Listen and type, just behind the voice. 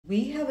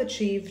we have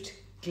achieved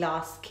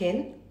glass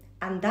skin,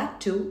 and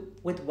that too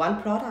with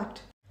one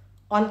product.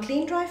 On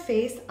clean dry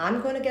face,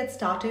 I'm going to get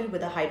started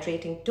with a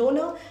hydrating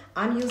toner.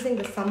 I'm using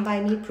the Some By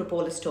Me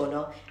Propolis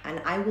toner,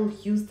 and I will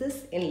use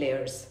this in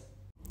layers.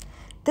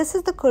 This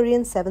is the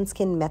Korean 7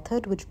 skin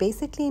method, which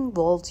basically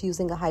involves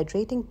using a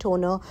hydrating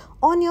toner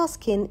on your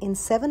skin in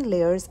 7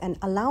 layers and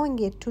allowing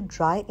it to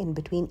dry in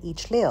between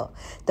each layer.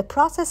 The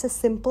process is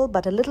simple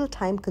but a little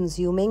time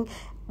consuming.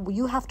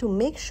 You have to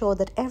make sure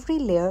that every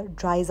layer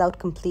dries out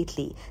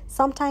completely.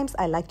 Sometimes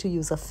I like to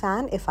use a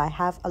fan if I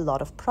have a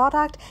lot of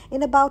product.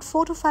 In about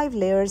 4 to 5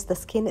 layers, the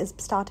skin is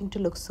starting to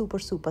look super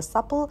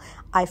supple.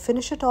 I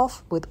finish it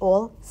off with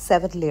all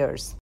 7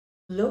 layers.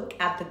 Look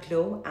at the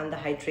glow and the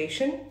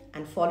hydration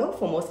and follow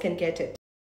for more skincare tips.